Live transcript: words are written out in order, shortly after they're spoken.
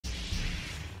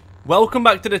Welcome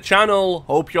back to the channel.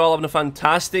 Hope you're all having a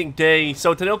fantastic day.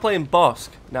 So today we're playing Bossk.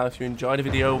 Now if you enjoyed the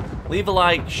video, leave a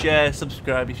like, share,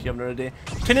 subscribe if you haven't already.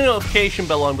 Turn the notification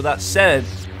bell on. With that said,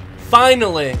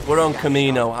 finally we're on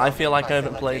Camino. I feel like I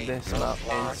haven't played this map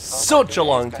in such a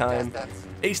long time.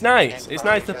 It's nice. It's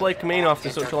nice to play Camino after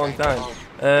such a long time.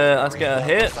 Let's get a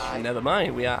hit. Never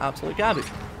mind, we are absolute garbage.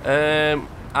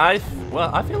 I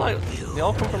feel like they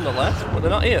all come from the left, but they're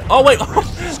not here. Oh wait,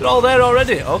 they're all there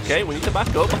already. Okay, we need to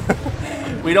back up.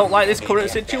 We don't like this current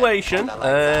situation.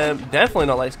 Definitely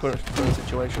not like this current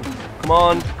situation. Come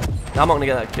on. I'm not gonna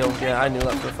get that kill. Yeah, I knew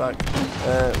that for a fact.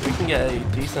 We can get a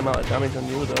decent amount of damage on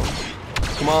you though.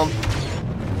 Come on.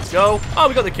 Let's go. Oh,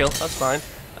 we got the kill. That's fine.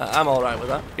 I'm alright with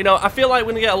that. You know, I feel like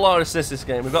we're gonna get a lot of assists this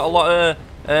game. We've got a lot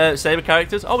of saber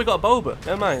characters. Oh, we got a Boba.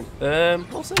 Never mind.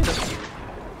 We'll see this.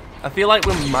 I feel like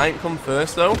we might come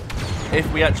first though,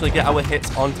 if we actually get our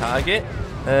hits on target.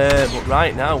 But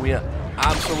right now we are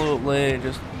absolutely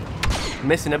just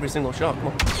missing every single shot. Come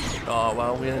on. Oh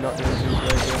wow, we are not doing too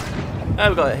great here.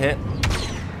 We got a hit.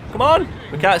 Come on,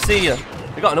 we can't see you.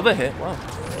 We got another hit. Wow.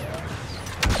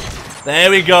 There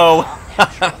we go.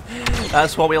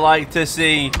 That's what we like to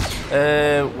see.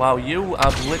 Wow, you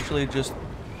have literally just.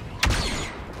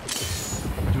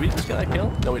 Did we just get that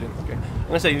kill? No, we didn't. Okay. I'm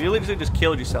gonna say you literally just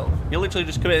killed yourself. You literally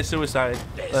just committed suicide,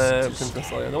 Princess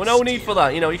Leia. There was no need for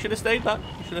that. You know, you should have stayed back.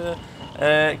 You should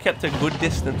have kept a good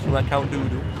distance from that Count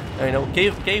Doodoo. You know,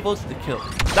 gave us the kill.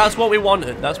 That's what we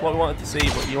wanted. That's what we wanted to see.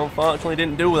 But you unfortunately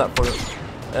didn't do that for us.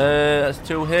 That's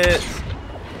 2 hits.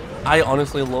 I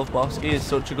honestly love Bossk. He is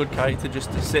such a good character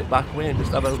just to sit back with and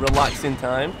just have a relaxing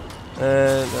time.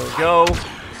 There we go.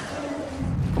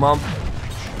 Come on.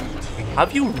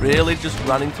 Have you really just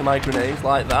run into my grenades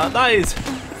like that? That is...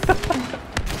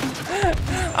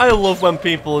 I love when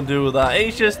people do that.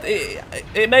 It's just...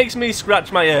 It makes me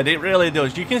scratch my head. It really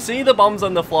does. You can see the bombs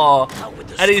on the floor,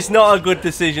 and it's not a good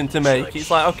decision to make. It's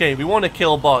like, okay, we want to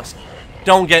kill Bossk.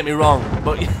 Don't get me wrong,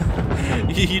 but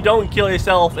you don't kill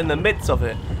yourself in the midst of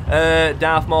it.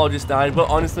 Darth Maul just died, but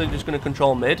honestly, just going to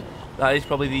control mid. That is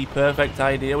probably the perfect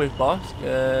idea with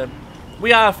Bossk.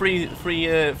 We are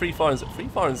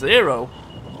 3-4 and 0.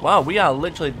 Wow, we are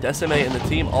literally decimating the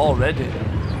team already.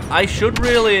 I should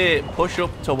really push up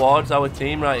towards our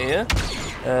team right here.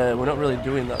 We're not really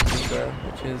doing that,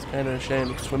 which is kind of a shame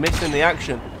because we're missing the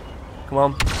action. Come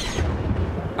on.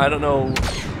 I don't know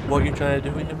what you're trying to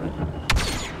do here, right?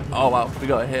 Oh wow, we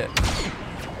got a hit.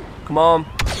 Come on.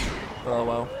 Oh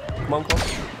wow. Come on, come on.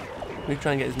 We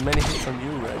try and get as many hits on you,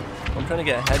 Ray. I'm trying to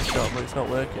get a headshot, but it's not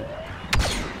working.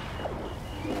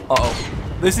 Uh-oh.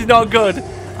 This is not good.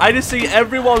 I just see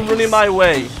everyone running my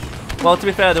way. Well, to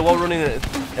be fair, they're all running to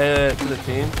the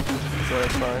team, so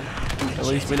that's fine. At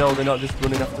least we know they're not just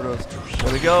running after us.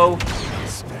 There we go.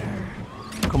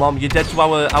 Come on, you're dead to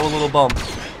our little bomb.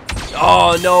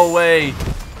 Oh, no way.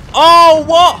 Oh,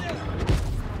 what?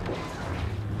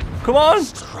 Come on.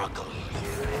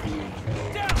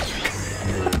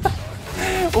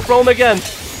 We'll throw him again.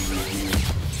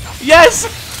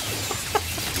 Yes!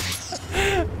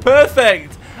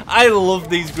 Perfect! I love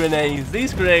these grenades.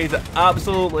 These grenades are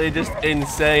absolutely just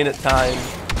insane at times.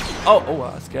 Oh,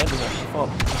 that scared me.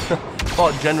 I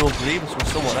thought General Grievous was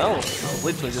someone else. I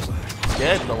literally just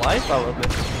scared the life out of me.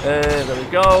 There we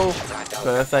go.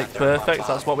 Perfect, perfect.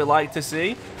 That's what we like to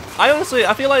see. I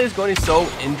feel like this gun is so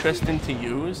interesting to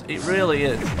use. It really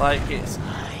is. Like,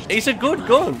 it's a good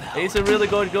gun. It's a really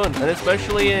good gun, and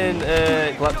especially in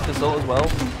Galactic Assault as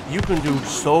well. You can do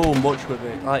so much with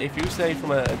it. Like if you say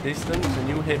from a distance and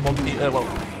you hit bones in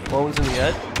the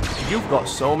head, you've got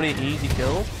so many easy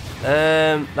kills.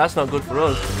 That's not good for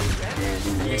us.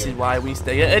 This is why we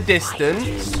stay at a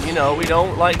distance. You know, we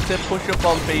don't like to push up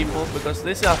on people because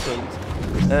this happens.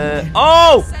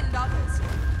 Oh!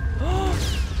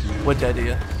 We're dead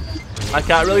here. I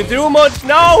can't really do much.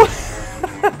 No!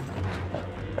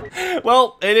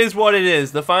 Well, it is what it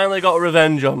is. They finally got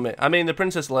revenge on me. I mean, the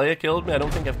Princess Leia killed me. I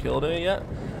don't think I've killed her yet.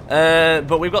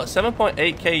 But we've got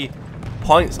 7.8k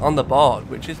points on the board,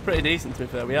 which is pretty decent to be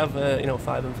fair. We have, you know,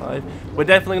 5 and 5. We're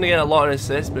definitely going to get a lot of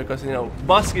assists because, you know,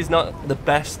 Bossk is not the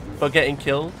best for getting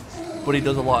killed, but he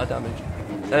does a lot of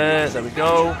damage. There we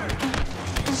go.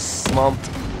 Come on.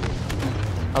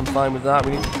 I'm fine with that.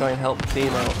 We need to try and help the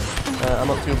team out. I'm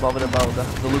not too bothered about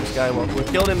the Luke Skywalker. We've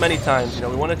killed him many times, you know.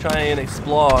 We want to try and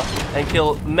explore and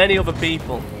kill many other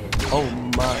people. Oh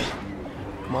my.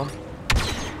 Come on.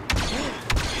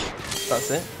 That's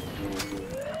it.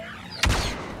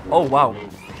 Oh wow.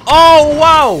 Oh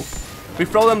wow! We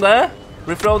throw them there.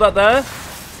 We throw that there.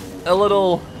 A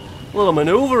little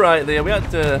maneuver right there. We had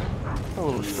to a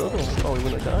little struggle. Oh, we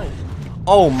wouldn't have died.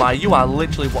 Oh my, you are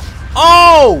literally what?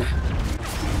 Oh!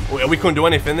 We couldn't do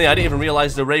anything there. I didn't even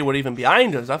realise the Ray were even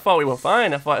behind us. I thought we were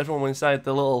fine. I thought everyone was inside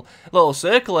the little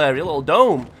circle area, little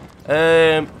dome.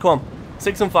 Come on.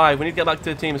 6 and 5. We need to get back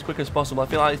to the team as quick as possible. I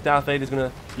feel like Darth Vader's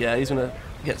gonna... Yeah, he's gonna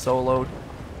get soloed.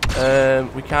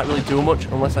 We can't really do much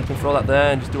unless I can throw that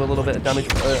there and just do a little bit of damage.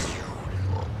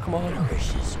 Come on.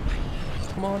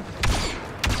 Come on.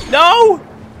 No!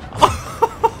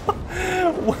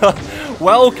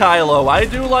 Well, Kylo, I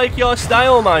do like your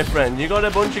style, my friend. You got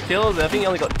a bunch of kills. I think you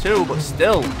only got 2, but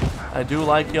still, I do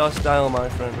like your style, my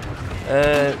friend.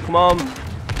 Come on.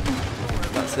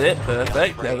 That's it.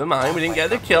 Perfect. Never mind. We didn't get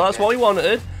the kill. That's what we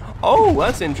wanted. Oh,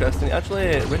 that's interesting. It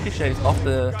actually ricochets off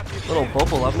the little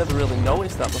bubble. I've never really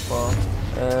noticed that before.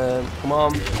 Come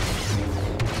on.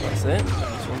 That's it.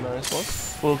 That's one nice one.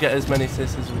 We'll get as many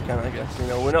assists as we can, I guess. You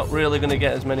know, we're not really going to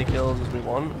get as many kills as we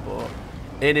want, but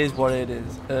it is what it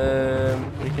is.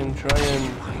 We can try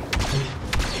and...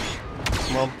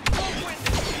 Come on.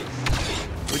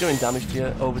 We're doing damage to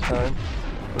you over time.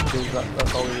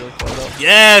 That's all we really care about.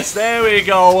 Yes! There we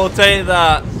go! We'll take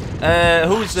that.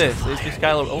 Who's this? It's just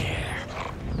Kylo. Oh. I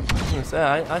was going to say,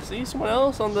 I see someone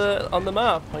else on the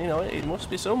map. You know, it must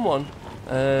be someone.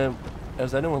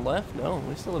 Has anyone left? No,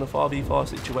 we're still in a 4v4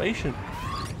 situation.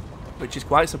 Which is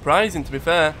quite surprising, to be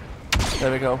fair.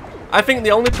 There we go. I think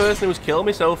the only person who's killed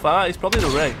me so far is probably the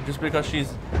Rey, just because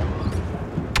she's...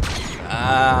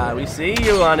 Ah, we see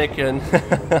you, Anakin.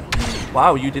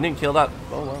 Wow, you didn't kill that.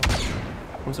 Oh, wow.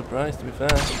 I'm surprised, to be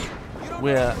fair.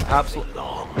 We're absolutely...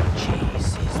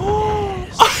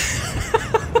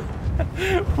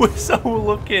 We're so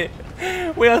lucky.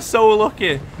 We are so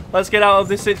lucky. Let's get out of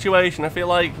this situation. I feel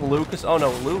like Lucas... Oh,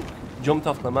 no, Luke jumped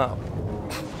off the map.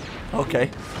 Okay.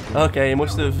 Okay, he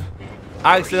must have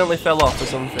accidentally fell off or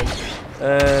something.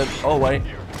 Oh, wait.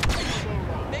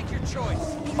 Make your choice.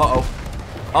 Uh-oh.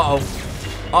 Uh-oh.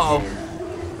 Uh-oh.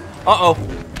 Uh-oh.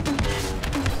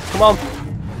 Come on.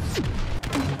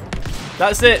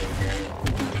 That's it.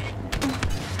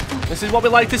 This is what we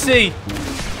like to see.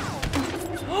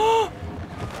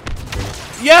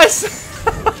 Yes!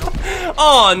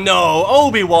 Oh, no.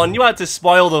 Obi-Wan, you had to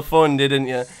spoil the fun, didn't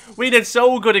you? We did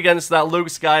so good against that Luke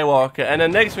Skywalker, and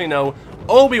then next we know,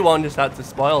 Obi-Wan just had to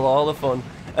spoil all the fun.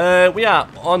 We are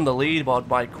on the leaderboard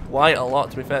by quite a lot,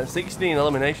 to be fair. 16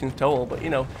 eliminations total, but you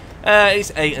know,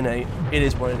 it's 8 and 8. It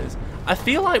is what it is. I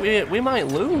feel like we might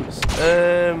lose.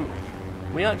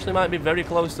 We actually might be very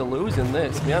close to losing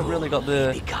this. We haven't really got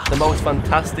the most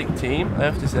fantastic team, I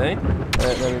have to say.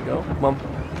 There we go. Come on.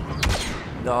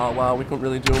 Oh, wow, we couldn't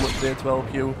really do much there,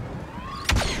 12Q.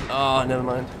 Oh, never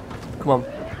mind. Come on.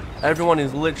 Everyone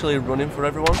is literally running for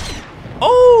everyone.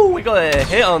 Oh, we got a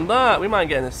hit on that. We might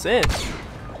get an assist.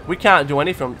 We can't do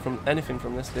anything from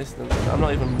this distance. I'm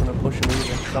not even going to push him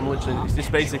either. I'm literally, it's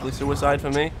just basically suicide for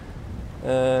me.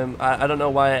 I don't know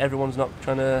why everyone's not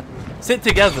trying to sit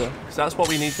together, because that's what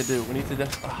we need to do. We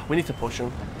need to push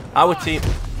them. Our team.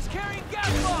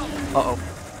 Uh-oh.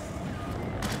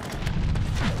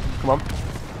 Come on.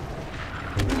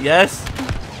 Yes.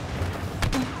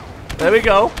 There we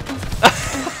go.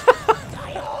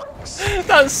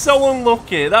 That's so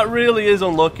unlucky. That really is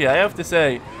unlucky, I have to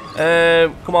say.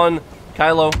 Come on,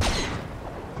 Kylo.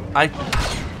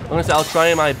 Honestly, I'll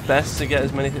try my best to get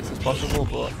as many hits as possible,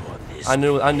 but I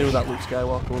knew that Luke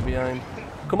Skywalker was behind.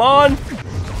 Come on!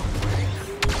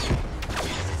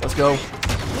 Let's go.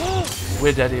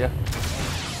 We're dead here.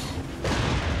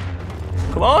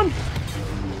 Come on!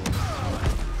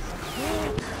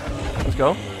 Let's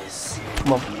go.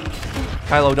 Come on.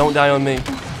 Kylo, don't die on me.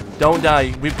 Don't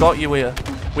die. We've got you here.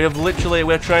 We're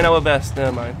trying our best.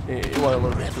 Never mind. You were a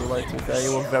little bit too late, to be fair.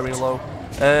 You were very low.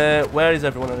 Where is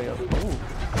everyone on the other?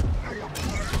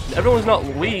 Everyone's not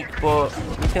weak, but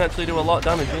we can actually do a lot of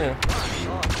damage here.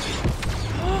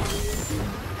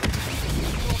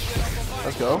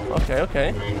 Let's go. Okay,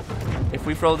 okay. If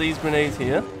we throw these grenades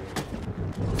here.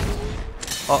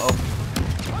 Uh-oh.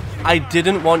 I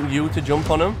didn't want you to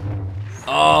jump on him.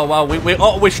 Oh, wow.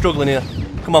 We're struggling here.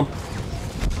 Come on.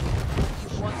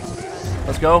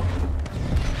 Let's go.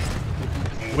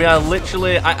 We are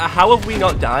literally... how have we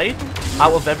not died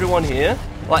out of everyone here?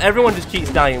 Like, everyone just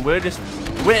keeps dying. We're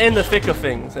in the thick of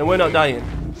things, and we're not dying.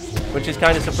 Which is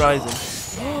kind of surprising.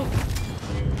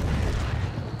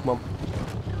 Come on.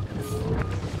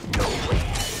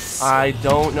 I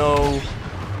don't know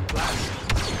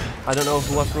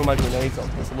who I threw my grenades on.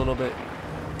 It's a little bit...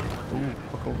 Ooh,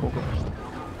 cool.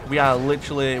 We're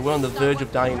on the verge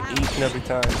of dying each and every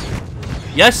time.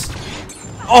 Yes!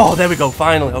 Oh, there we go,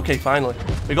 finally. Okay, finally.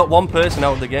 We got one person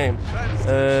out of the game.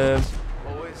 We're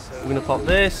gonna pop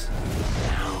this.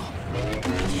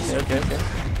 Okay.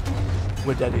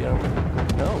 We're dead here.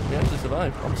 No, we actually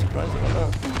survived. I'm surprised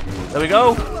about that. There we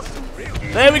go.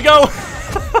 There we go.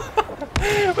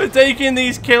 We're taking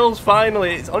these kills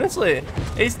finally. It's honestly,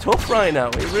 it's tough right now.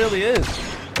 It really is.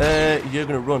 You're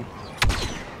gonna run.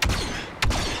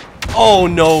 Oh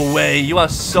no way! You are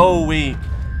so weak.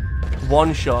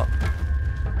 One shot.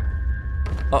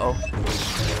 Uh oh.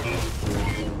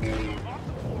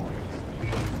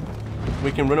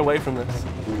 We can run away from this.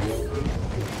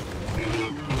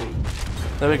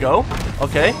 There we go.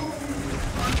 Okay.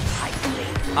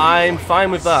 I'm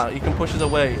fine with that. You can push us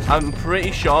away. I'm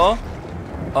pretty sure.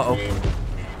 Uh-oh.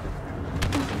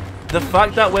 The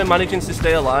fact that we're managing to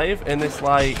stay alive in this,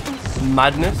 like,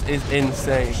 madness is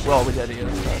insane. Well, we're dead here.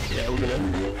 Yeah, we're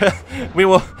gonna... we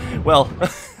were... Well...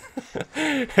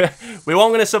 we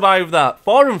weren't gonna survive that.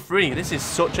 4-3. This is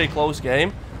such a close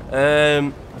game.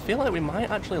 I feel like we might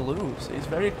actually lose. It's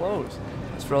very close.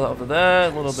 Let's throw that over there. A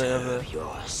little bit of a...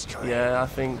 Yeah, I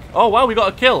think... Oh, wow, we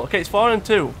got a kill. Okay, it's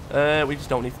 4-2. We just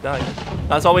don't need to die.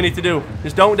 That's all we need to do.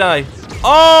 Just don't die.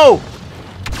 Oh!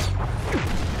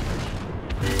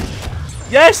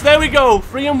 Yes, there we go.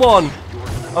 3-1.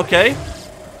 Okay.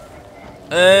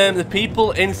 The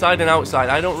people inside and outside.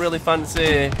 I don't really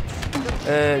fancy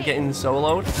getting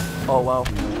soloed. Oh, wow.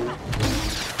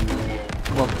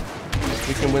 Come on.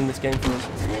 We can win this game for us.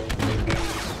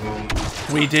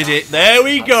 We did it. There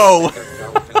we go.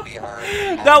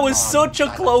 That was such a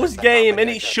close game, and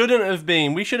it shouldn't have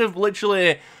been. We should have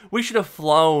literally... We should have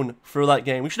flown through that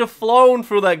game. We should have flown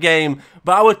through that game.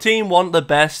 But our team want the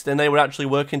best, and they were actually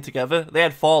working together. They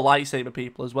had 4 lightsaber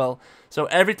people as well. So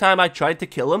every time I tried to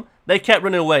kill them, they kept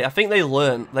running away. I think they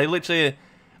learned. They literally...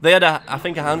 They had, I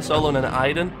think, a Han Solo and an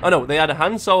Iden. Oh, no. They had a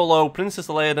Han Solo, Princess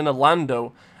Leia, and a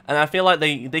Lando. And I feel like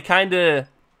they kind of...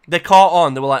 They caught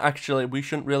on. They were like, actually, we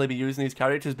shouldn't really be using these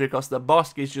characters because the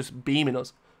Bossk is just beaming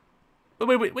us. But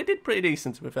we did pretty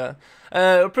decent, to be fair.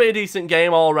 A pretty decent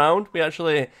game all around.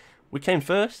 We came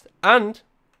first, and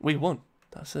we won.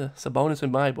 That's a bonus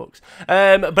in my books.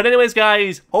 But anyways,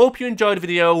 guys, hope you enjoyed the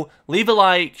video. Leave a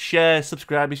like, share,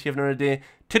 subscribe if you haven't already.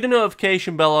 Turn the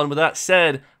notification bell on. With that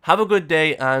said, have a good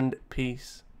day, and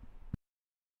peace.